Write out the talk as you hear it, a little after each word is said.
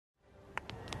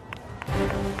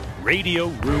Radio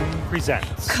Room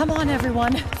presents... Come on,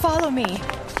 everyone. Follow me.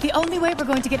 The only way we're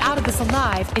going to get out of this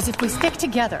alive is if we stick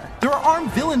together. There are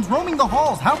armed villains roaming the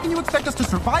halls. How can you expect us to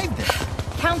survive this?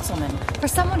 Councilman, for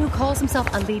someone who calls himself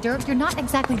a leader, you're not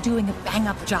exactly doing a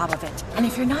bang-up job of it. And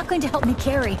if you're not going to help me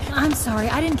carry... I'm sorry,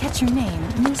 I didn't catch your name.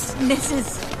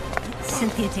 Mrs.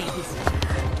 Cynthia Davies.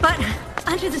 But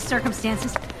under the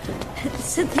circumstances,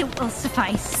 Cynthia will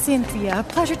suffice. Cynthia,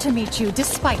 pleasure to meet you,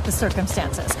 despite the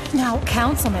circumstances. Now,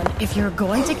 Councilman, if you're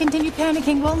going to continue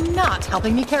panicking while not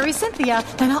helping me carry Cynthia,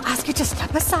 then I'll ask you to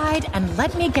step aside and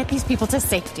let me get these people to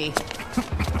safety.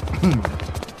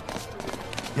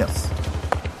 Yes.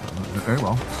 Very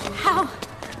well.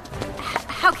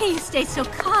 How can you stay so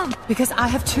calm? Because I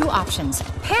have two options.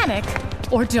 Panic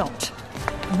or don't.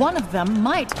 One of them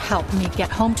might help me get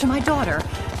home to my daughter.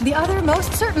 The other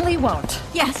most certainly won't.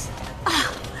 Yes.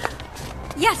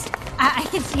 Yes, I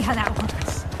can see how that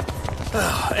works.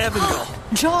 Abigail.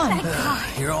 John.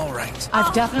 You're all right.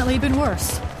 I've definitely been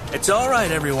worse. It's all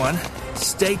right, everyone.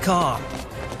 Stay calm.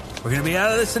 We're going to be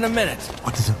out of this in a minute.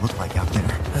 What does it look like out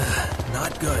there?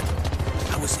 Not good.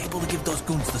 I was able to give those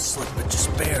goons the slip, but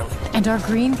just barely. And our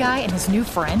green guy and his new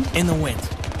friend? In the wind.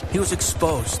 He was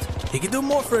exposed. He can do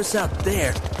more for us out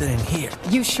there than in here.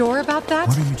 You sure about that?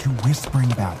 What are you two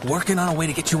whispering about? Working on a way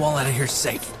to get you all out of here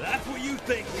safe. That's what you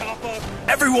think, copper.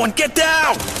 Everyone, get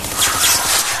down!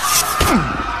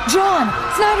 John,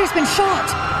 Snyder's been shot.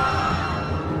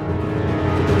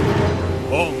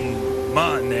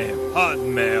 Mane,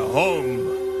 Padme, home.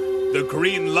 The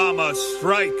Green Lama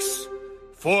strikes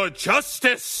for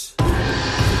justice.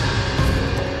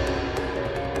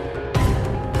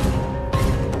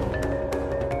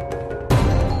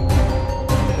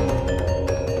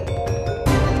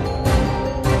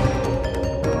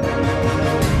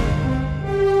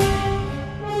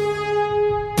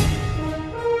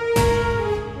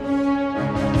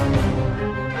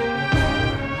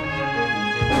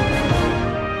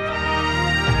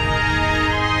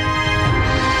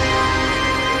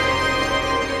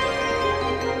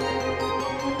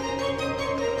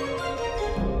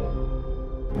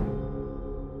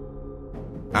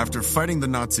 After fighting the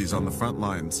Nazis on the front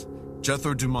lines,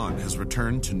 Jethro Dumont has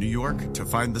returned to New York to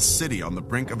find the city on the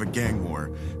brink of a gang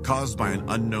war caused by an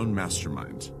unknown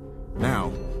mastermind. Now,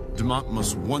 Dumont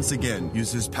must once again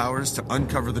use his powers to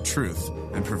uncover the truth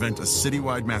and prevent a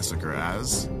citywide massacre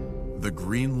as the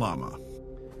Green Lama.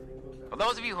 For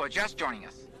those of you who are just joining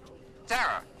us,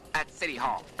 terror at City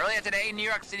Hall. Earlier today, New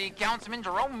York City Councilman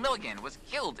Jerome Milligan was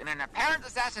killed in an apparent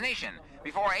assassination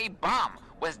before a bomb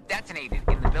was detonated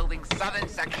in the building's southern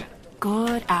section.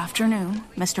 Good afternoon,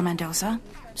 Mr. Mendoza.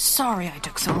 Sorry I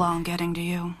took so long getting to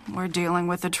you. We're dealing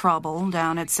with the trouble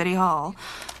down at City Hall,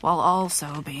 while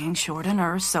also being short a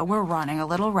nurse, so we're running a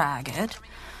little ragged.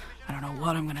 I don't know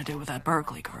what I'm going to do with that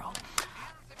Berkeley girl.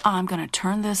 I'm going to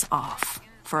turn this off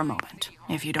for a moment,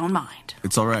 if you don't mind.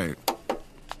 It's all right.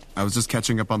 I was just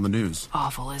catching up on the news.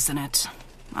 Awful, isn't it?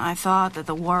 I thought that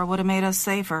the war would have made us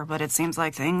safer, but it seems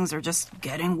like things are just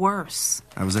getting worse.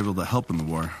 I was able to help in the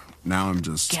war. Now I'm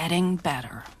just... Getting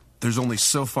better. There's only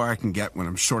so far I can get when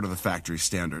I'm short of the factory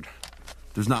standard.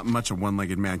 There's not much a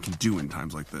one-legged man can do in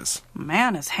times like this. A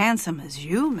man as handsome as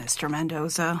you, Mr.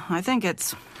 Mendoza, I think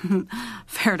it's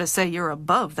fair to say you're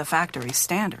above the factory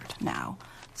standard. Now,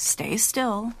 stay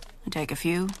still and take a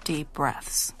few deep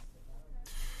breaths.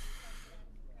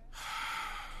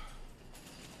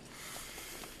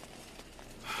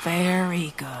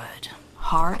 Very good.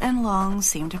 Heart and lungs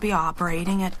seem to be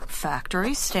operating at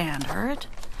factory standard.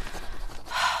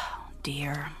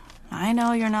 Dear, I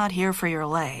know you're not here for your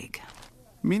leg.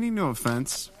 Meaning no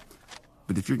offense,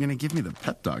 but if you're going to give me the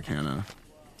pep talk, Hannah,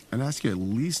 I'd ask you at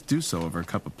least do so over a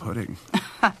cup of pudding.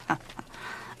 A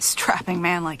strapping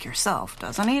man like yourself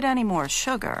doesn't need any more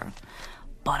sugar,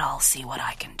 but I'll see what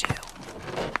I can do.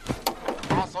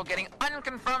 Also getting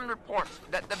unconfirmed reports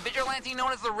that the vigilante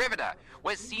known as the Riveter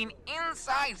was seen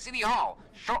inside City Hall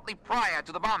shortly prior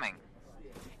to the bombing.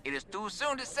 It is too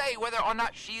soon to say whether or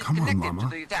not she is connected to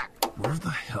the attack. Where the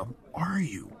hell are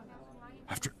you?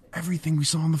 After everything we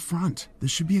saw on the front,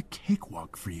 this should be a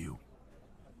cakewalk for you.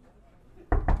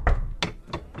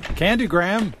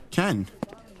 Candygram. Ken,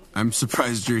 I'm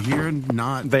surprised you're here and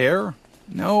not... There?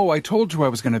 No, I told you I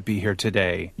was going to be here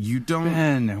today. You don't...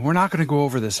 Ben, we're not going to go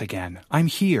over this again. I'm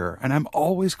here, and I'm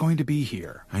always going to be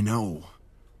here. I know.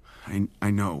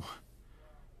 I know.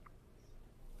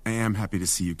 I am happy to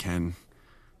see you, Ken.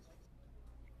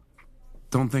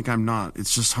 Don't think I'm not.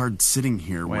 It's just hard sitting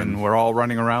here when we're all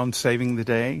running around saving the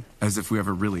day. As if we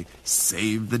ever really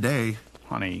saved the day.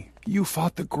 Honey, you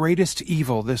fought the greatest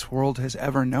evil this world has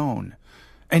ever known.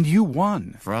 And you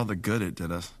won. For all the good it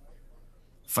did us.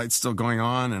 Fight's still going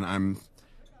on, and I'm...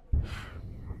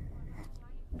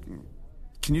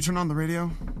 Can you turn on the radio?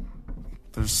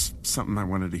 There's something I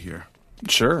wanted to hear.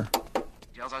 Sure.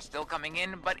 Details are still coming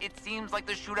in, but it seems like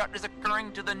the shootout is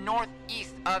occurring to the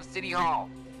northeast of City Hall.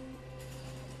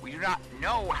 We do not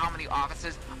know how many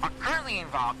officers are currently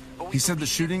involved, but He said the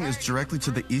shooting is directly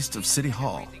to the east of City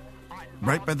Hall,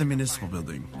 right by the municipal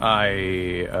building.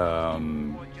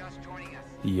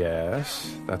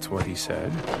 Yes, that's what he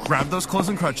said. Grab those clothes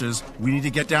and crutches. We need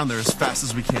to get down there as fast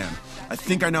as we can. I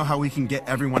think I know how we can get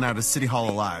everyone out of City Hall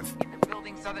alive. in the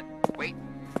building so that... Wait.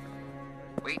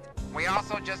 We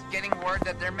also just getting word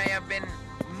that there may have been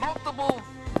multiple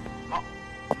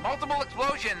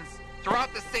explosions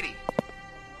throughout the city.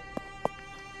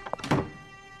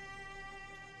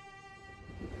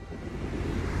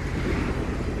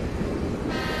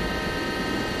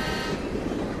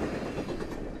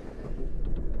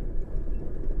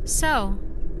 So,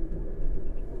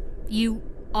 you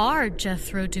are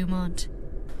Jethro Dumont.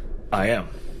 I am.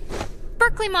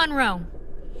 Berkeley Monroe.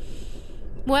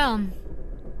 Well,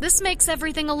 this makes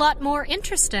everything a lot more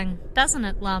interesting, doesn't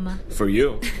it, Lama? For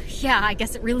you. Yeah, I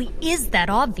guess it really is that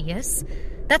obvious.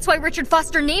 That's why Richard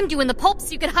Foster named you in the pulp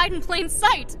so you could hide in plain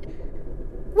sight.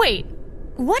 Wait,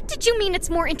 what did you mean it's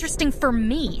more interesting for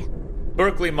me?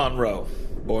 Berkeley Monroe.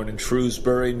 Born in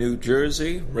Shrewsbury, New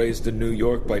Jersey, raised in New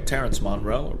York by Terrence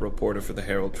Monroe, a reporter for the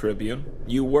Herald Tribune.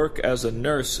 You work as a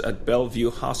nurse at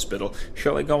Bellevue Hospital.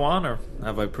 Shall I go on, or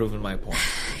have I proven my point?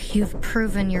 You've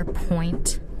proven your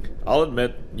point. I'll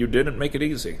admit, you didn't make it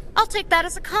easy. I'll take that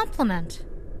as a compliment.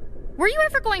 Were you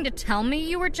ever going to tell me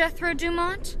you were Jethro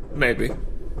Dumont? Maybe.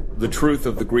 The truth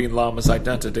of the Green Lama's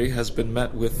identity has been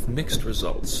met with mixed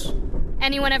results.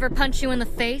 Anyone ever punch you in the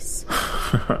face?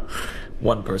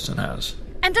 One person has.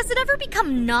 And does it ever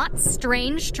become not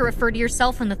strange to refer to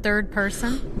yourself in the third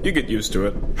person? You get used to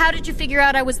it. How did you figure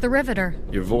out I was the Riveter?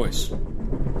 Your voice.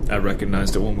 I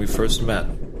recognized it when we first met,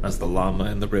 as the Lama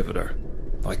and the Riveter.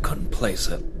 I couldn't place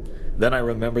it. Then I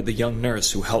remembered the young nurse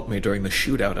who helped me during the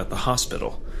shootout at the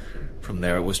hospital. From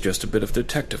there it was just a bit of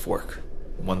detective work.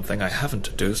 One thing I haven't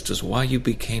deduced is why you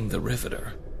became the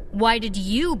Riveter. Why did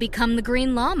you become the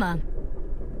Green Lama?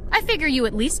 I figure you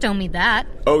at least owe me that.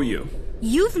 Oh, you.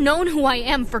 You've known who I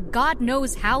am for God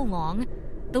knows how long.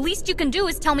 The least you can do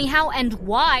is tell me how and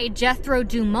why Jethro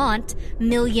Dumont,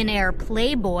 millionaire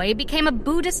playboy, became a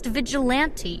Buddhist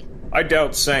vigilante. I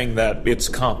doubt saying that it's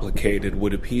complicated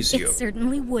would appease you. It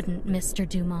certainly wouldn't, Mr.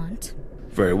 Dumont.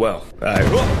 Very well.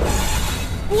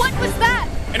 What was that?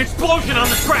 An explosion on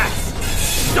the tracks!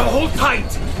 So hold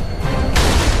tight!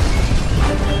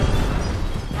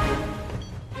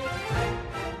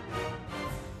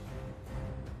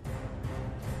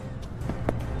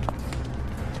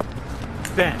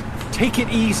 Ben, take it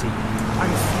easy.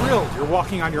 I'm thrilled you're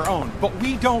walking on your own, but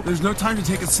we don't... There's no time to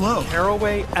take it slow.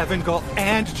 Caraway, Evangel,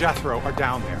 and Jethro are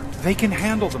down there. They can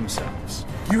handle themselves.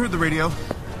 You heard the radio.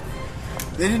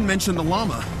 They didn't mention the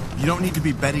llama. You don't need to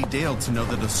be Betty Dale to know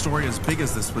that a story as big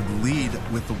as this would lead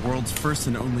with the world's first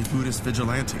and only Buddhist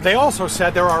vigilante. They also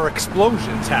said there are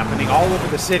explosions happening all over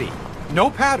the city. No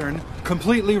pattern,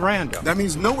 completely random. That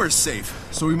means nowhere's safe,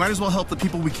 so we might as well help the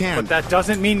people we can. But that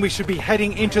doesn't mean we should be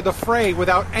heading into the fray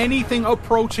without anything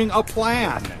approaching a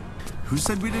plan. Who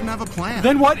said we didn't have a plan?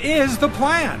 Then what is the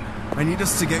plan? I need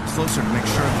us to get closer to make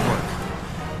sure it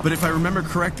works. But if I remember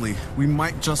correctly, we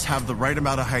might just have the right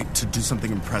amount of height to do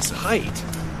something impressive. Height?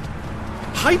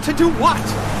 Height to do what?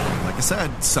 Like I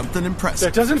said, something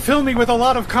impressive. That doesn't fill me with a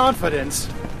lot of confidence.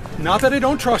 Not that I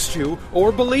don't trust you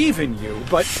or believe in you,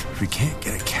 but... We can't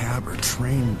get a cab or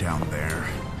train down there.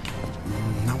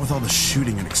 Not with all the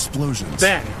shooting and explosions.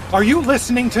 Ben, are you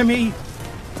listening to me?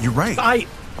 You're right.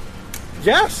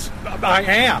 Yes, I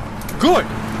am. Good.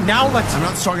 Now let's... I'm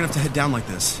not strong enough to head down like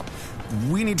this.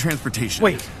 We need transportation.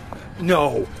 Wait.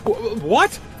 No.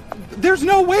 What? There's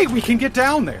no way we can get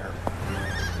down there.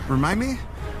 Remind me?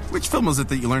 Which film was it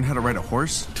that you learned how to ride a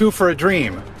horse? 2 for a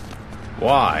Dream.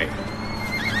 Why?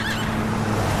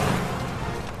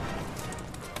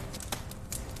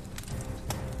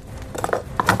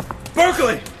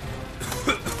 Berkeley!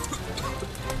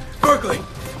 Berkeley!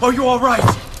 Are you all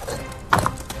right?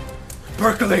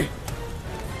 Berkeley!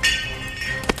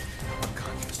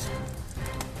 Unconscious.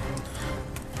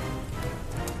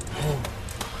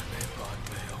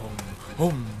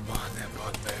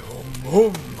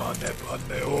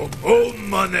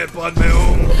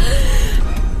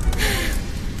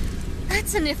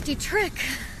 That's a nifty trick.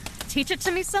 Teach it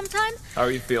to me sometime? How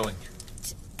are you feeling?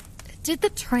 Did the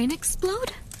train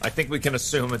explode? I think we can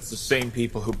assume it's the same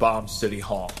people who bombed City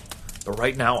Hall. But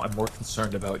right now, I'm more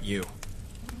concerned about you.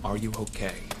 Are you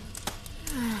okay?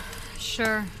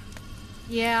 Sure.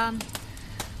 Yeah.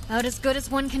 About as good as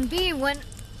one can be when...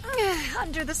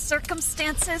 under the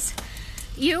circumstances.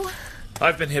 You?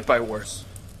 I've been hit by worse.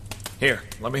 Here,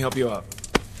 let me help you up.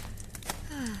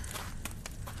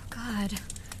 God.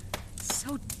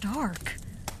 So dark.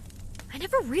 I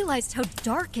never realized how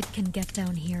dark it can get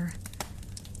down here.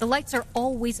 The lights are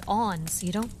always on, so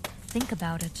you don't think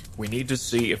about it. We need to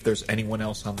see if there's anyone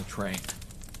else on the train.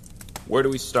 Where do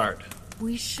we start?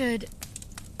 We should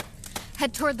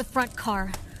head toward the front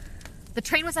car. The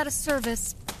train was out of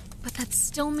service, but that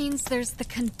still means there's the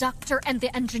conductor and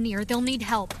the engineer. They'll need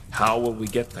help. How will we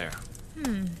get there?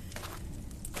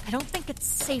 I don't think it's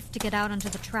safe to get out onto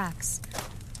the tracks.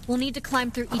 We'll need to climb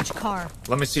through each car.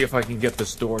 Let me see if I can get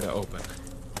this door to open.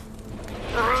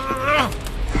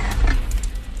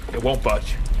 It won't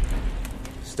budge.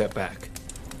 Step back.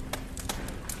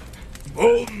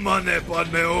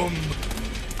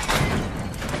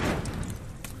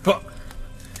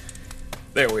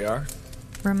 There we are.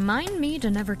 Remind me to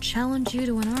never challenge you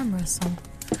to an arm wrestle.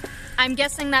 I'm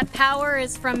guessing that power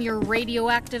is from your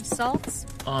radioactive salts?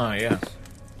 Ah, yes.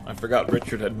 I forgot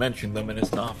Richard had mentioned them in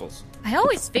his novels. I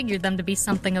always figured them to be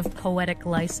something of poetic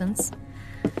license.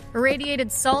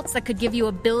 Irradiated salts that could give you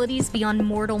abilities beyond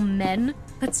mortal men?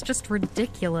 That's just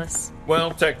ridiculous.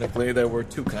 Well, technically, there were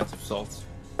two kinds of salts.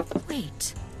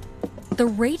 Wait. The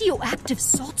radioactive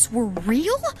salts were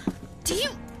real? Do you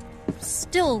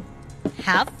still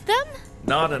have them?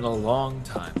 Not in a long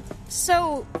time.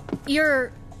 So,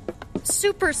 your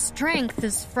super strength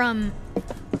is from...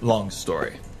 Long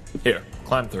story. Here,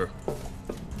 climb through.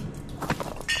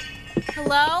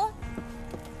 Hello?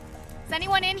 Is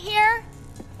anyone in here?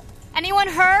 Anyone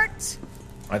hurt?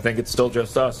 I think it's still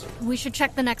just us. We should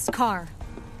check the next car.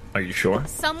 Are you sure?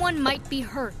 Someone might be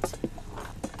hurt.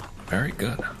 Very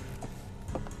good.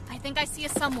 I think I see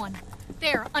someone.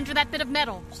 There, under that bit of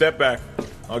metal. Step back.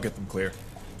 I'll get them clear.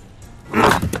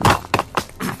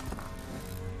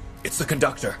 It's the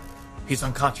conductor. He's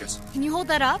unconscious. Can you hold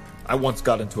that up? I once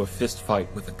got into a fist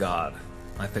fight with a god.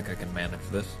 I think I can manage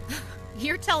this.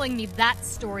 You're telling me that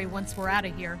story once we're out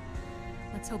of here.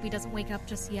 Let's hope he doesn't wake up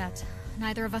just yet.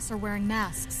 Neither of us are wearing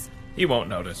masks. He won't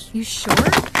notice. You sure?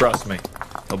 Trust me.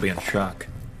 He'll be in shock.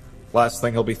 Last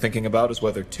thing he'll be thinking about is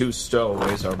whether two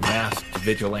stowaways are masked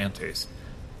vigilantes.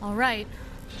 All right.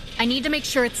 I need to make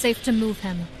sure it's safe to move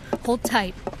him. Hold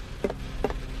tight.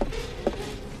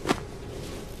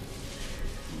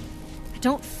 I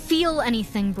don't feel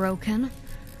anything broken.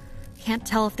 Can't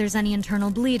tell if there's any internal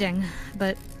bleeding,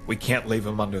 but... We can't leave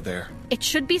him under there. It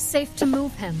should be safe to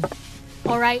move him.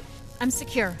 All right, I'm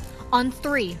secure. On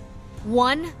 3.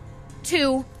 1,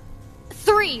 2,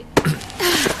 3!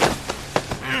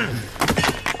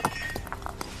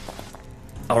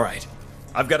 All right.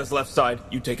 I've got his left side.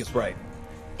 You take his right.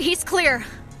 He's clear.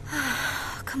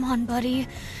 Come on, buddy.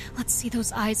 Let's see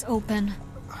those eyes open.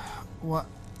 What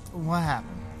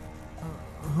happened?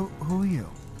 Who are you?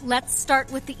 Let's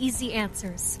start with the easy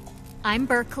answers. I'm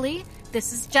Berkeley.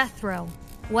 This is Jethro.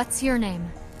 What's your name?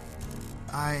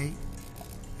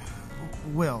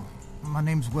 Will. My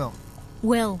name's Will.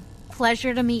 Will.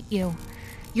 Pleasure to meet you.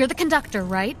 You're the conductor,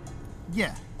 right?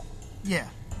 Yeah.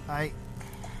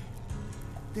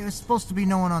 There was supposed to be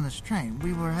no one on this train.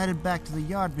 We were headed back to the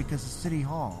yard because of City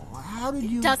Hall. How did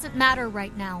you... It doesn't matter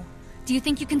right now. Do you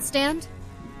think you can stand?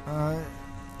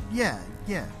 Yeah.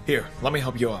 Here, let me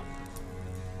help you up.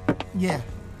 Yeah.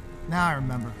 Now I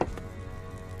remember.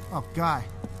 Oh, guy.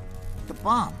 The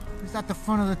bomb. He's at the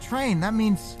front of the train. That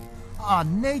means...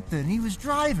 Nathan, he was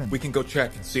driving. We can go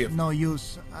check and see if... No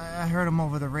use. I heard him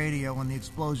over the radio when the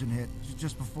explosion hit,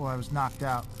 just before I was knocked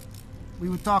out. We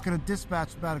were talking to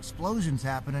dispatch about explosions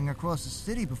happening across the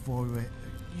city before we were...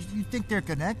 You think they're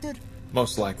connected?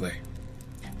 Most likely.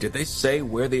 Did they say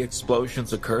where the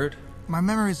explosions occurred? My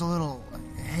memory's a little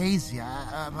hazy,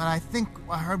 but I think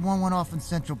I heard one went off in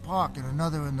Central Park and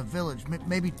another in the village.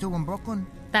 Maybe 2 in Brooklyn?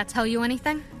 That tell you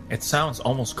anything? It sounds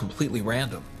almost completely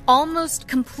random. Almost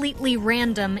completely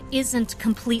random isn't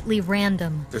completely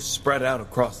random. They're spread out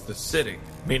across the city,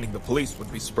 meaning the police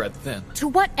would be spread thin. To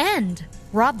what end?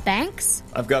 Rob banks?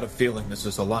 I've got a feeling this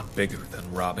is a lot bigger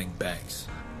than robbing banks.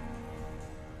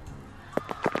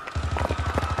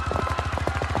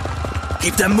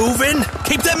 Keep them moving!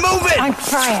 Keep them moving! I'm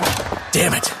trying.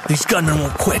 Damn it, these gunmen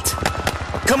won't quit.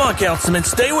 Come on, Councilman,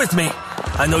 stay with me.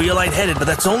 I know you're lightheaded, but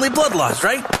that's only blood loss,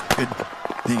 right? It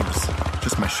was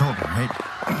just my shoulder, right?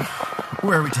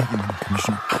 Where are we taking them,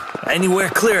 Commissioner? Anywhere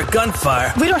clear of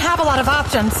gunfire. We don't have a lot of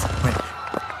options. Wait.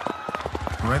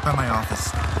 We're right by my office.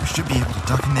 We should be able to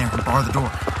duck in there and bar the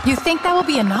door. You think that will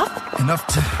be enough? Enough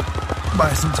to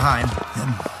buy some time,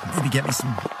 and maybe get me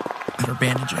some better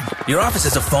bandaging. Your office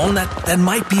has a phone? That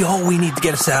might be all we need to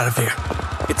get us out of here.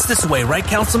 It's this way, right,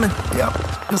 Councilman?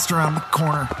 Yep, just around the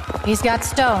corner. He's got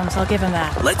stones, I'll give him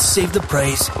that. Let's save the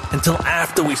praise until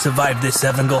after we survive this,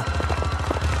 Evangel.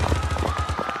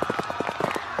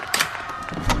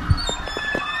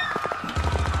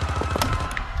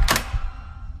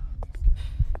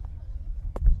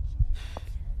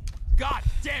 God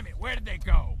damn it, where did they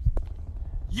go?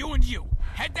 You and you,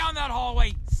 head down that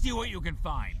hallway, see what you can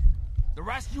find. The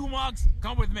rest of you mugs,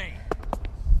 come with me.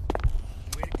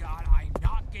 Swear to God, I'm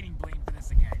not getting blamed for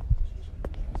this again.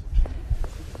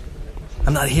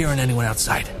 I'm not hearing anyone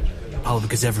outside. Probably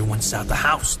because everyone's out the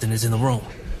house and is in the room.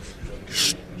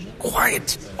 Shh,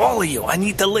 quiet, all of you. I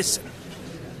need to listen.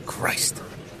 Christ.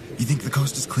 You think the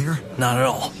coast is clear? Not at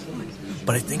all.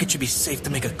 But I think it should be safe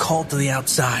to make a call to the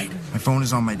outside. My phone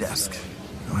is on my desk.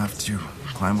 I'll have to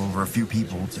climb over a few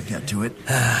people to get to it.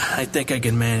 I think I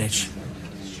can manage.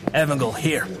 Evangel,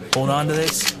 here. Hold on to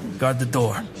this. Guard the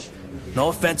door. No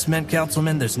offense, men,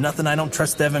 Councilman. There's nothing I don't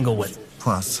trust Evangel with.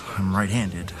 Plus, I'm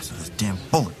right-handed, so this damn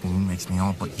bullet wound makes me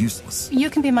all but useless. You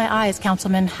can be my eyes,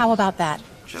 Councilman. How about that?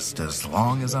 Just as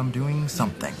long as I'm doing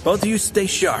something. Both of you stay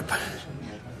sharp.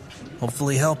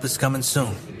 Hopefully help is coming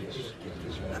soon.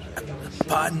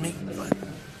 Pardon me, but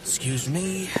excuse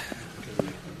me.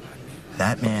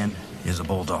 That man is a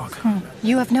bulldog.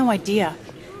 You have no idea.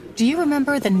 Do you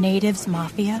remember the Natives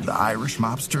Mafia? The Irish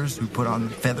mobsters who put on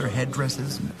feather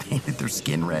headdresses and painted their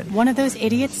skin red? One of those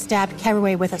idiots stabbed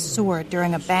Caraway with a sword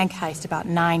during a bank heist about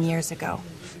 9 years ago.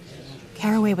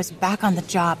 Caraway was back on the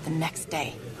job the next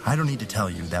day. I don't need to tell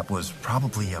you that was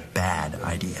probably a bad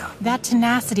idea. That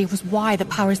tenacity was why the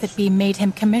powers that be made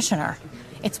him commissioner.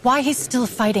 It's why he's still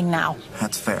fighting now.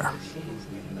 That's fair.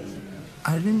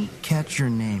 I didn't catch your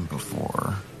name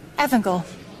before. Evangel.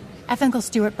 Evangel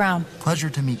Stewart Brown. Pleasure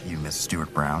to meet you, Miss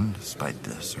Stewart Brown, despite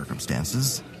the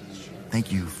circumstances.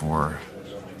 Thank you for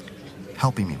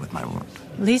helping me with my wound.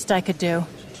 Least I could do.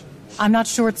 I'm not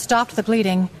sure it stopped the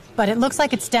bleeding, but it looks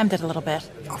like it stemmed it a little bit.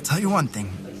 I'll tell you one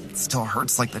thing. It still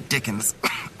hurts like the dickens.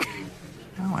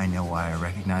 Now I know why I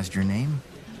recognized your name.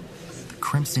 The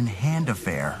Crimson Hand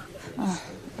affair. I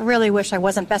really wish I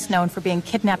wasn't best known for being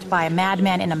kidnapped by a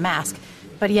madman in a mask.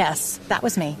 But yes, that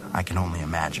was me. I can only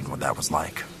imagine what that was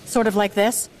like. Sort of like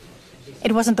this.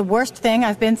 It wasn't the worst thing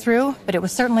I've been through, but it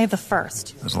was certainly the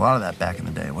first. There's a lot of that back in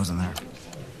the day, wasn't there?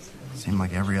 It seemed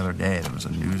like every other day there was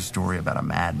a news story about a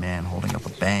madman holding up a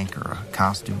bank or a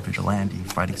costume vigilante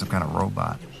fighting some kind of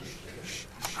robot.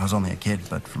 I was only a kid,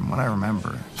 but from what I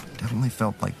remember, it definitely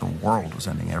felt like the world was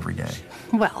ending every day.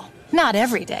 Well, not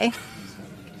every day.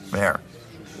 Fair.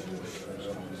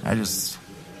 I just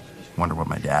wonder what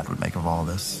my dad would make of all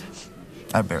this.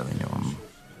 I barely knew him.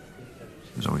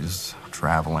 He was always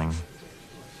traveling,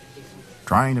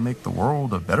 trying to make the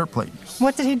world a better place.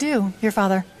 What did he do, your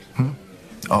father?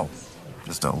 Oh,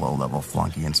 just a low-level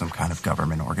flunky in some kind of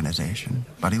government organization.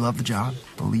 But he loved the job,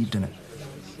 believed in it.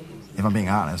 If I'm being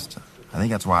honest, I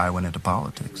think that's why I went into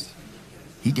politics.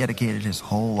 He dedicated his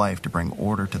whole life to bring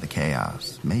order to the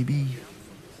chaos. Maybe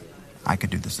I could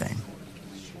do the same.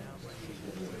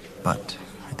 But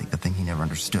I think the thing he never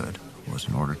understood was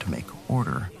in order to make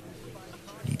order,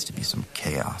 there needs to be some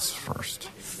chaos first.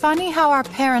 Funny how our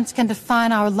parents can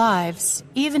define our lives,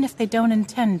 even if they don't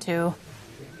intend to.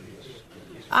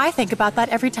 I think about that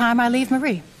every time I leave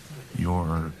Marie.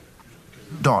 Your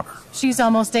daughter. She's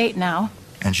almost 8 now.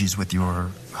 And she's with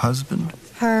your husband?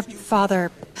 Her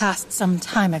father passed some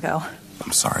time ago.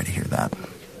 I'm sorry to hear that.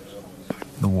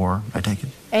 The war, I take it?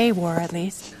 A war, at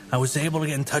least. I was able to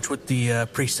get in touch with the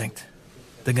precinct.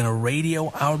 They're gonna radio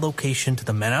our location to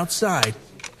the men outside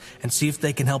and see if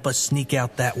they can help us sneak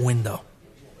out that window.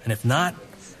 And if not,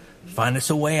 find us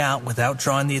a way out without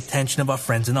drawing the attention of our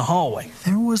friends in the hallway.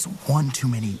 There was one too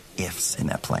many ifs in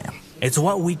that plan. It's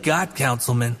what we got,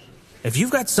 Councilman. If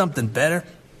you've got something better,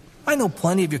 I know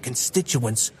plenty of your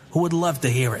constituents who would love to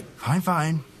hear it.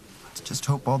 Fine. Let's just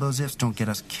hope all those ifs don't get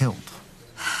us killed.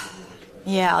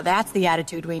 Yeah, that's the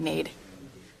attitude we need.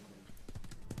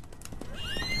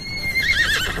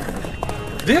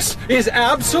 This is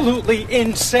absolutely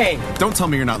insane. Don't tell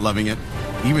me you're not loving it,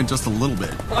 even just a little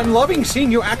bit. I'm loving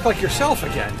seeing you act like yourself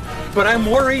again, but I'm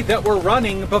worried that we're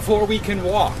running before we can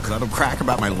walk. That'll crack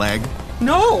about my leg.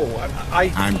 No,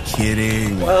 I'm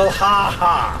kidding. Well,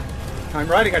 ha. I'm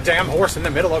riding a damn horse in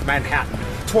the middle of Manhattan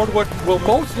toward what will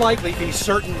most likely be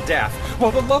certain death,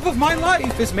 while the love of my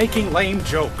life is making lame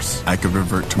jokes. I could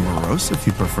revert to morose if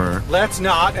you prefer. Let's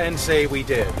not and say we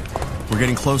did. We're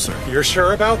getting closer. You're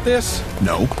sure about this?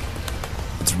 No.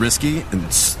 It's risky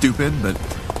and stupid, but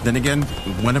Then again,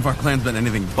 when have our plans been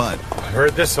anything but? I've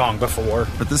heard this song before.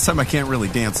 But this time I can't really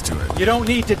dance to it. You don't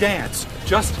need to dance.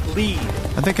 Just lead.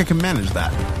 I think I can manage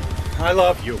that. I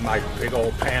love you, my big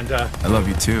old panda. I love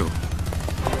you too.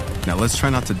 Now let's try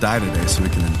not to die today so we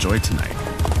can enjoy tonight.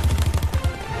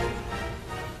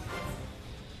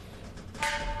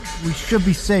 We should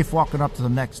be safe walking up to the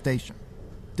next station.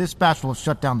 Dispatch will have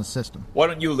shut down the system. Why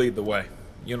don't you lead the way?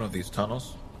 You know these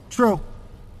tunnels. True.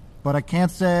 But I can't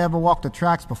say I ever walked the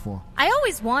tracks before. I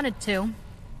always wanted to,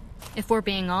 if we're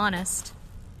being honest.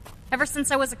 Ever since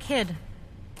I was a kid.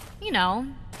 You know,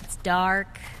 it's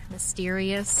dark,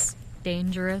 mysterious,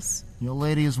 dangerous. Your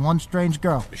lady is one strange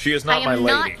girl. She is not my lady.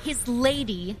 I am not his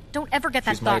lady. Don't ever get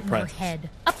that thought in your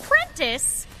head.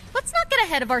 Apprentice? Let's not get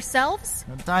ahead of ourselves.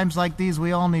 At times like these,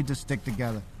 we all need to stick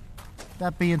together.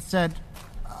 That being said,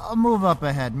 I'll move up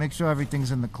ahead, make sure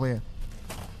everything's in the clear.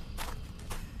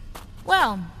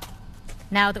 Well,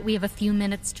 now that we have a few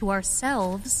minutes to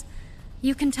ourselves,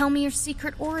 you can tell me your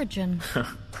secret origin.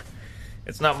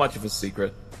 It's not much of a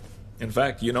secret. In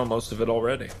fact, you know most of it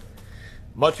already.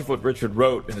 Much of what Richard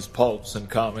wrote in his pulps and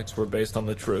comics were based on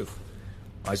the truth.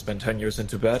 I spent 10 years in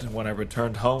Tibet, and when I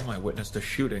returned home, I witnessed a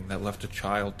shooting that left a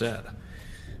child dead.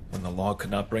 When the law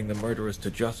could not bring the murderers to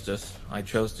justice, I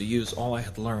chose to use all I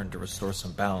had learned to restore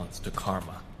some balance to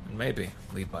karma, and maybe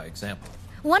lead by example.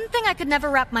 One thing I could never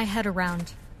wrap my head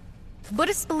around.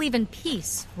 Buddhists believe in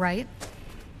peace, right?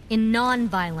 In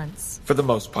non-violence. For the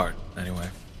most part, anyway.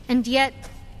 And yet,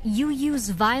 you use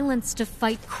violence to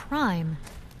fight crime.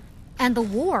 And the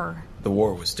war. The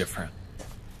war was different.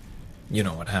 You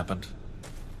know what happened.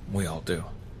 We all do.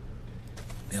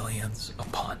 Millions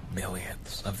upon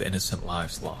millions of innocent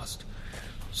lives lost.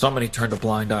 So many turned a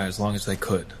blind eye as long as they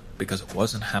could, because it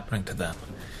wasn't happening to them.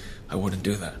 I wouldn't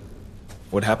do that.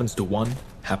 What happens to one,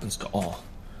 happens to all.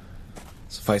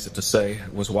 Suffice it to say,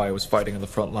 it was why I was fighting on the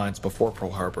front lines before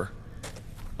Pearl Harbor.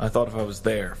 I thought if I was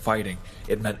there, fighting,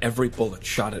 it meant every bullet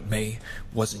shot at me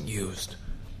wasn't used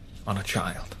on a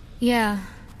child. Yeah.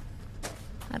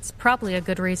 That's probably a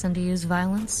good reason to use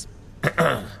violence.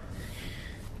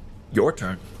 Your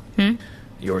turn.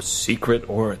 Your secret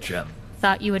origin.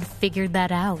 Thought you had figured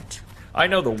that out. I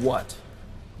know the what,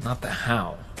 not the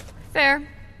how. Fair.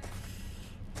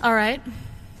 All right.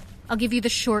 I'll give you the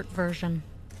short version.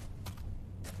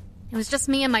 It was just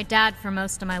me and my dad for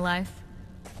most of my life.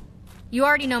 You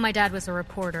already know my dad was a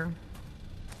reporter.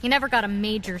 He never got a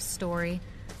major story,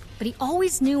 but he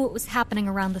always knew what was happening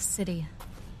around the city.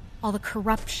 All the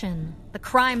corruption, the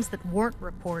crimes that weren't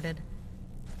reported.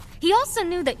 He also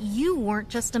knew that you weren't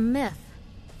just a myth.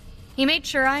 He made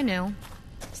sure I knew,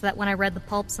 so that when I read the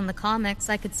pulps and the comics,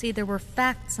 I could see there were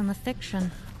facts in the fiction.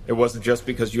 It wasn't just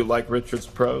because you like Richard's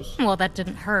prose? Well, that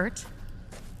didn't hurt.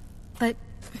 But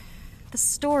the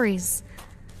stories,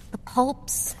 the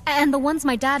pulps, and the ones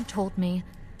my dad told me,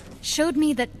 showed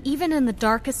me that even in the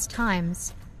darkest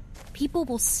times, people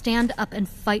will stand up and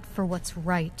fight for what's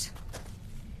right.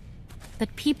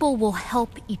 That people will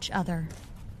help each other.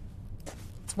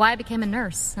 That's why I became a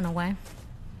nurse, in a way.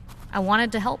 I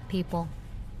wanted to help people.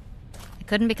 I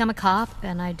couldn't become a cop,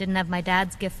 and I didn't have my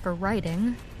dad's gift for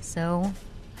writing, so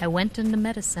I went into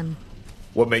medicine.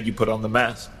 What made you put on the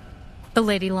mask? The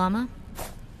Lady Lama.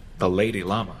 The Lady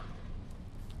Lama?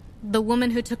 The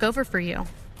woman who took over for you.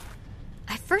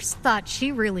 I first thought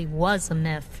she really was a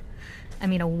myth. I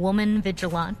mean, a woman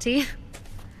vigilante.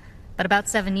 But about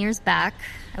 7 years back,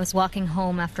 I was walking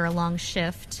home after a long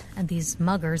shift, and these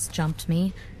muggers jumped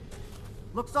me.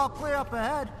 Looks all clear up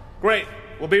ahead. Great.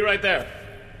 We'll be right there.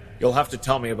 You'll have to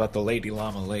tell me about the Lady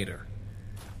Lama later.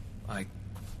 I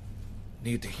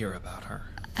need to hear about her.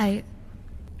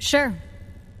 Sure.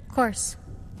 Of course.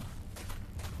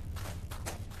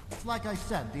 It's like I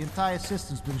said, the entire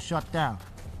system's been shut down.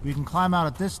 We can climb out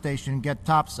at this station and get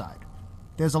topside.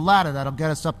 There's a ladder that'll get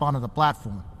us up onto the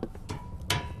platform.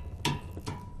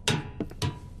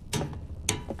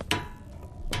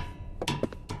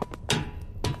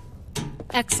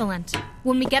 Excellent.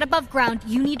 When we get above ground,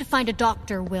 you need to find a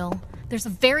doctor, Will. There's a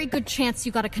very good chance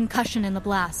you got a concussion in the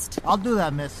blast. I'll do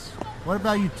that, miss. What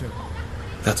about you two?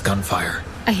 That's gunfire.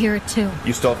 I hear it too.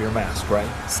 You still have your mask, right?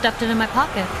 Stuffed it in my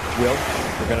pocket. Will,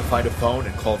 we're gonna find a phone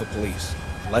and call the police.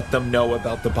 Let them know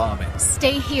about the bombing.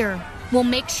 Stay here. We'll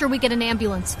make sure we get an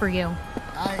ambulance for you.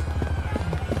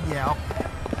 Yeah, okay.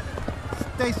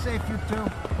 Stay safe, you two.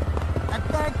 And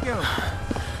thank you.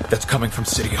 That's coming from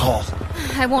City Hall.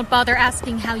 I won't bother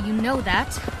asking how you know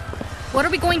that. What are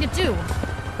we going to do?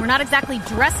 We're not exactly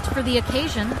dressed for the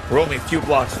occasion. We're only a few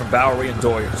blocks from Bowery and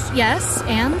Doyers. Yes,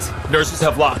 and? Nurses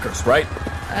have lockers, right?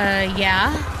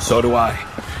 Yeah. So do I.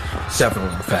 Several,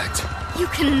 in fact. You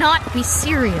cannot be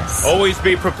serious. Always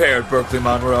be prepared, Berkeley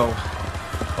Monroe.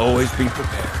 Always be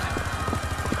prepared.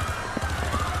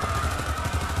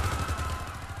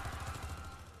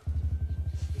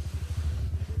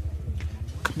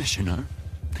 Commissioner,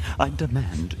 I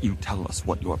demand you tell us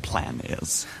what your plan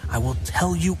is. I will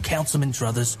tell you, Councilman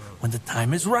Druthers, when the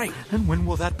time is right. And when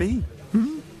will that be?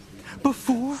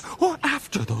 Before or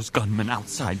after those gunmen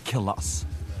outside kill us?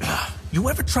 You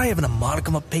ever try having a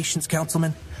modicum of patience,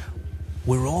 Councilman?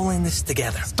 We're all in this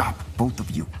together. Stop, both of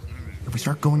you. If we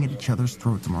start going at each other's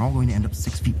throats, then we're all going to end up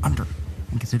 6 feet under.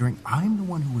 And considering I'm the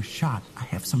one who was shot, I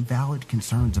have some valid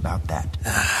concerns about that.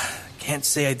 Can't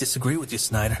say I disagree with you,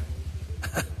 Snyder.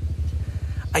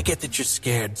 I get that you're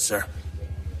scared, sir.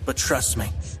 But trust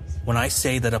me, when I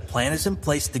say that a plan is in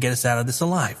place to get us out of this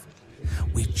alive,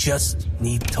 we just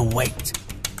need to wait.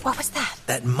 What was that?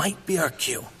 That might be our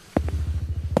cue.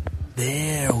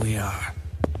 There we are.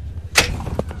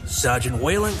 Sergeant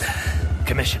Wayland.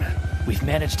 Commissioner, we've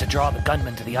managed to draw the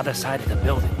gunman to the other side of the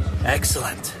building.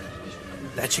 Excellent.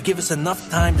 That should give us enough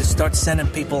time to start sending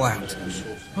people out.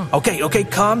 Okay,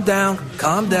 calm down,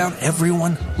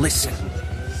 everyone, listen.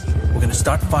 We're gonna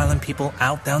start filing people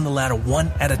out down the ladder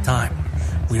one at a time.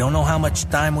 We don't know how much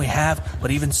time we have,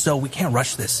 but even so, we can't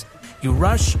rush this. You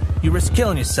rush, you risk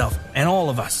killing yourself, and all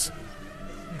of us.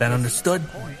 That understood?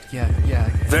 Yeah.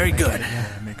 Very good. Yeah,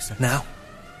 that makes sense. Now,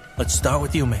 let's start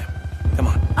with you, ma'am. Come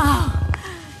on. Oh,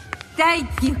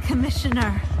 thank you,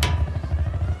 Commissioner.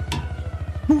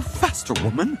 Move faster,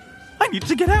 woman. I need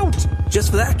to get out.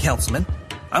 Just for that, Councilman,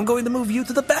 I'm going to move you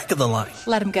to the back of the line.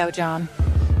 Let him go, John.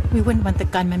 We wouldn't want the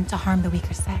gunman to harm the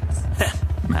weaker sex.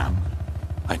 Ma'am,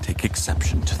 I take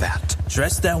exception to that.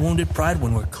 Dress that wounded pride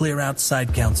when we're clear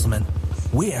outside, Councilman.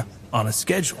 We're on a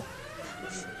schedule.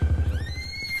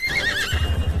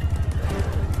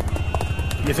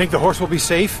 You think the horse will be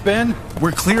safe, Ben?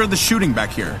 We're clear of the shooting back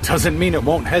here. Doesn't mean it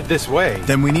won't head this way.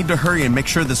 Then we need to hurry and make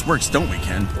sure this works, don't we,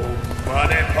 Ken?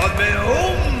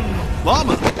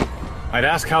 Lama! I'd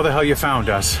ask how the hell you found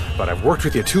us, but I've worked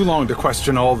with you too long to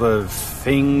question all the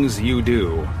things you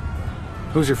do.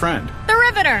 Who's your friend? The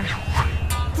Riveter.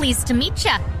 Pleased to meet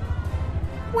ya.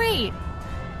 Wait,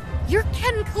 you're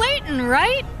Ken Clayton,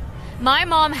 right? My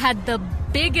mom had the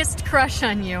biggest crush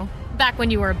on you, back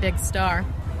when you were a big star.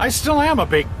 I still am a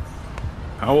big...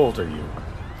 How old are you?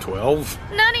 12?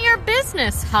 None of your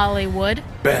business, Hollywood.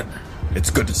 Ben, it's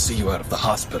good to see you out of the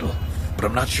hospital, but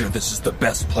I'm not sure this is the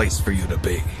best place for you to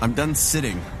be. I'm done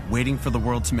sitting, waiting for the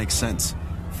world to make sense.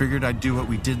 Figured I'd do what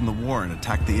we did in the war and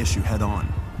attack the issue head on.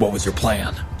 What was your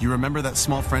plan? You remember that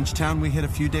small French town we hit a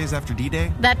few days after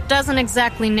D-Day? That doesn't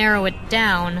exactly narrow it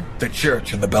down. The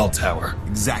church and the bell tower.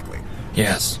 Exactly.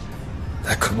 Yes,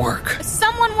 that could work.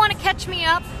 Someone want to catch me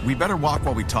up? We better walk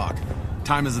while we talk.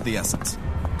 Time is of the essence.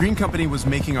 Green Company was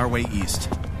making our way east.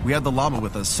 We had the llama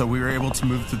with us, so we were able to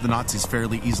move through the Nazis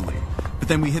fairly easily. But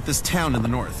then we hit this town in the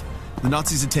north. The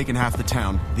Nazis had taken half the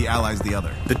town, the Allies the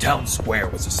other. The town square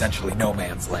was essentially no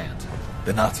man's land.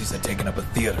 The Nazis had taken up a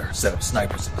theater, set up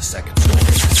snipers in the second story.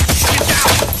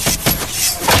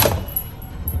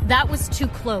 That was too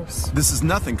close. This is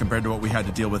nothing compared to what we had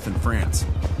to deal with in France.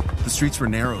 The streets were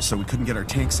narrow, so we couldn't get our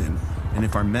tanks in, and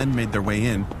if our men made their way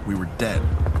in, we were dead.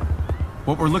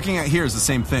 What we're looking at here is the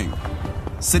same thing.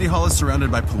 City Hall is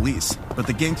surrounded by police, but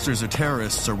the gangsters or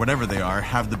terrorists or whatever they are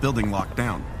have the building locked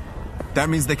down. That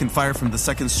means they can fire from the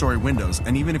second-story windows,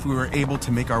 and even if we were able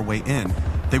to make our way in,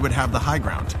 they would have the high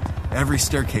ground. Every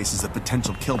staircase is a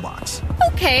potential kill box.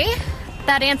 Okay,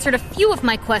 that answered a few of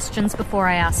my questions before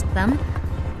I asked them.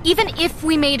 Even if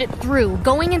we made it through,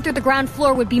 going in through the ground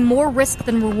floor would be more risk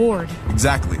than reward.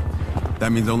 Exactly.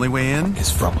 That means the only way in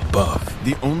is from above.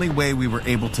 The only way we were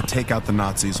able to take out the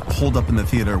Nazis holed up in the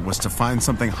theater was to find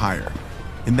something higher.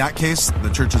 In that case, the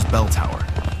church's bell tower.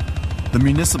 The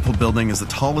municipal building is the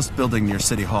tallest building near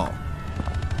City Hall.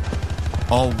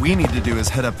 All we need to do is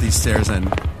head up these stairs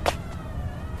and...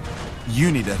 You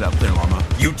need to head up there, Lama.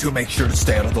 You two make sure to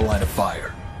stay out of the line of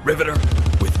fire. Riveter,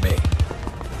 with me.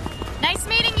 Nice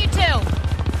meeting you two.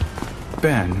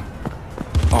 Ben,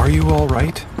 are you all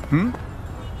right?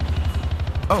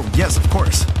 Oh, yes, of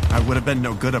course. I would have been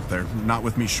no good up there, not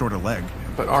with me short a leg.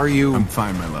 But are you... I'm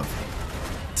fine, my love.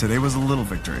 Today was a little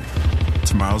victory.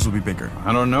 Tomorrow's will be bigger.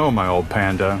 I don't know, my old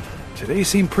panda. Today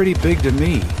seemed pretty big to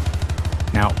me.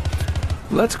 Now,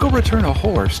 let's go return a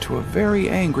horse to a very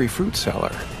angry fruit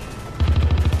seller.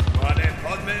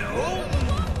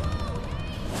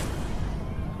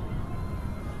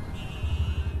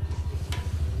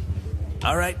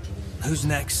 All right, who's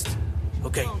next?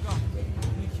 Okay.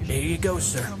 Here you go,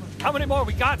 sir. How many more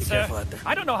we got, Be sir? careful out there.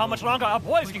 I don't know how much longer our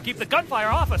boys can keep the gunfire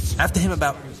off us. After him,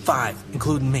 about 5,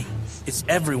 including me. Is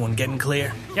everyone getting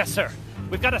clear? Yes, sir.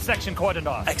 We've got a section cordoned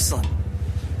off. Excellent.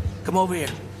 Come over here.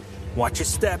 Watch your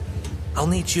step. I'll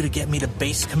need you to get me to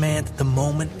base command the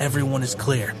moment everyone is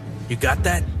clear. You got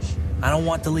that? I don't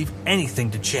want to leave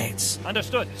anything to chance.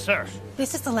 Understood, sir.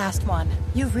 This is the last one.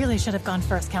 You really should have gone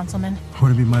first, Councilman.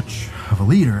 Wouldn't be much of a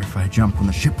leader if I jumped when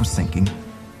the ship was sinking.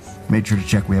 Made sure to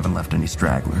check we haven't left any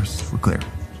stragglers. We're clear.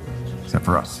 Except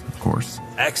for us, of course.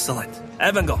 Excellent.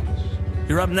 Evangel,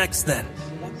 you're up next then.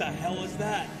 What the hell is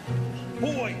that?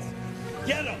 Boys,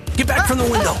 get him! Get back from the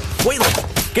window.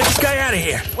 Waylon, get this guy out of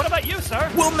here. What about you,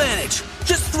 sir? We'll manage.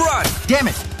 Just run. Damn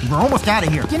it! We're almost out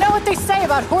of here. You know what they say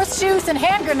about horseshoes and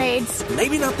hand grenades?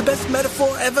 Maybe not the best metaphor,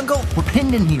 Evangel. We're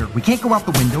pinned in here. We can't go out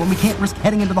the window, and we can't risk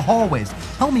heading into the hallways.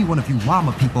 Tell me one of you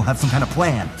llama people have some kind of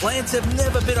plan. Plans have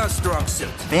never been our strong suit.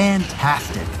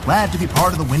 Fantastic. Glad to be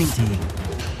part of the winning team.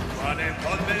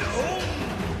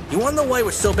 You wanna know why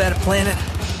we're so bad at planning?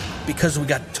 Because we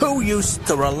got too used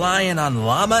to relying on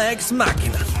Llama Ex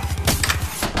Machina.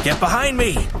 Get behind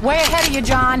me. Way ahead of you,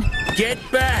 John. Get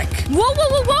back. Whoa, whoa,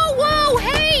 whoa, whoa, whoa!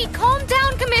 Hey, calm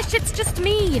down, Commish. It's just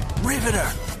me. Riveter.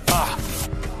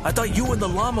 I thought you and the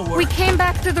llama were... We came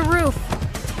back through the roof.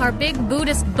 Our big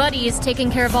Buddhist buddy is taking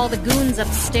care of all the goons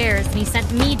upstairs, and he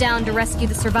sent me down to rescue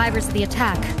the survivors of the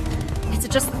attack. Is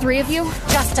it just the three of you?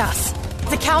 Just us.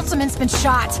 The councilman's been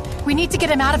shot. We need to get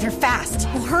him out of here fast.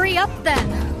 Well, hurry up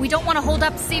then. We don't want to hold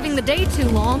up saving the day too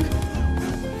long.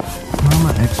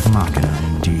 Llama Ex Machina,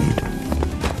 indeed.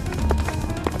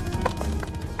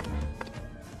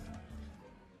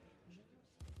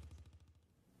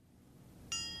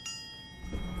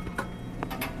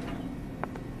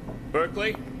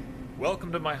 Berkeley,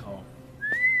 welcome to my home.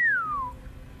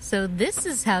 So this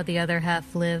is how the other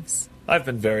half lives. I've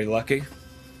been very lucky.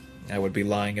 I would be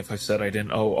lying if I said I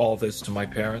didn't owe all this to my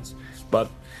parents, but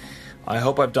I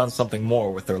hope I've done something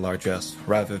more with their largesse,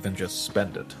 rather than just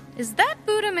spend it. Is that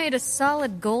Buddha made of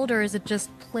solid gold, or is it just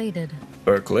plated?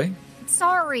 Berkeley?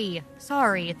 Sorry,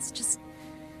 it's just...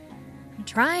 I'm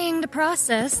trying to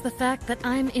process the fact that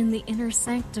I'm in the inner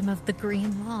sanctum of the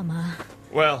Green Lama.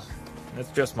 Well,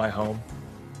 it's just my home.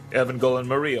 Evangel and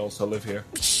Marie also live here.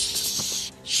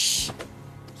 Shh.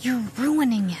 You're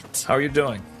ruining it. How are you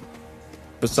doing?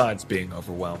 Besides being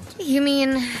overwhelmed. You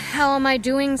mean, how am I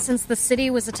doing since the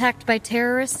city was attacked by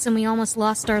terrorists and we almost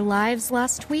lost our lives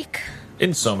last week?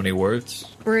 In so many words.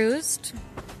 Bruised.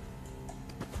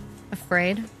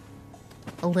 Afraid.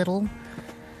 A little.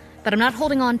 But I'm not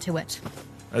holding on to it.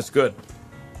 That's good.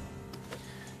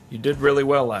 You did really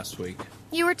well last week.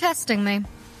 You were testing me.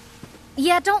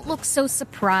 Yeah, don't look so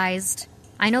surprised.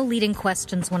 I know leading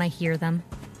questions when I hear them.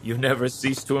 You never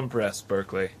cease to impress,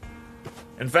 Berkeley.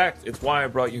 In fact, it's why I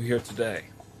brought you here today.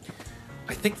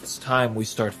 I think it's time we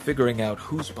start figuring out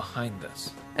who's behind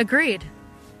this. Agreed.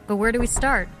 But where do we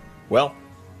start? Well,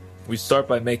 we start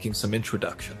by making some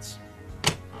introductions.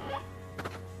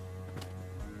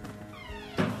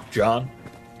 John,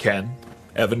 Ken,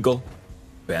 Evangel,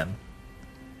 Ben.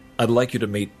 I'd like you to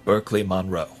meet Berkeley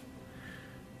Monroe,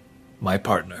 my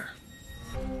partner.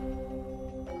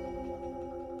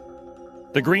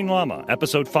 The Green Lama,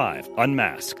 Episode 5,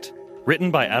 Unmasked.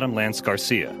 Written by Adam Lance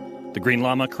Garcia. The Green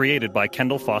Lama created by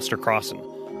Kendall Foster Crossan.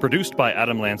 Produced by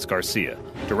Adam Lance Garcia.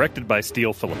 Directed by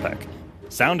Steele Philippek.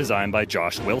 Sound design by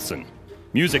Josh Wilson.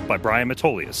 Music by Brian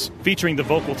Metolius. Featuring the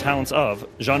vocal talents of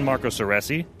Gianmarco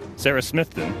Ceresi, Sarah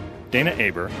Smithton, Dana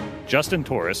Aber, Justin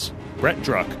Torres, Brett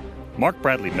Druck, Mark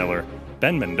Bradley Miller,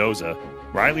 Ben Mendoza,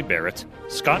 Riley Barrett,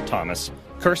 Scott Thomas,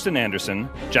 Kirsten Anderson,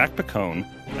 Jack Picone,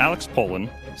 Alex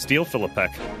Poland, Steele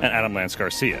Philippek, and Adam Lance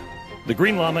Garcia. The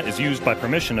Green Lama is used by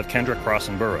permission of Kendra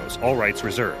Crossan Burroughs, all rights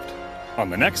reserved.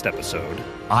 On the next episode...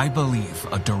 I believe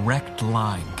a direct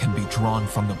line can be drawn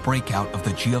from the breakout of the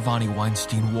Giovanni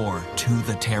Weinstein War to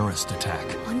the terrorist attack.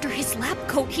 Under his lab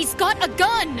coat, he's got a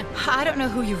gun! I don't know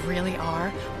who you really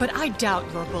are, but I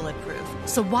doubt you're bulletproof.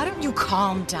 So why don't you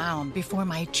calm down before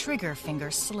my trigger finger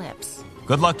slips?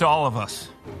 Good luck to all of us.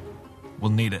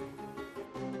 We'll need it.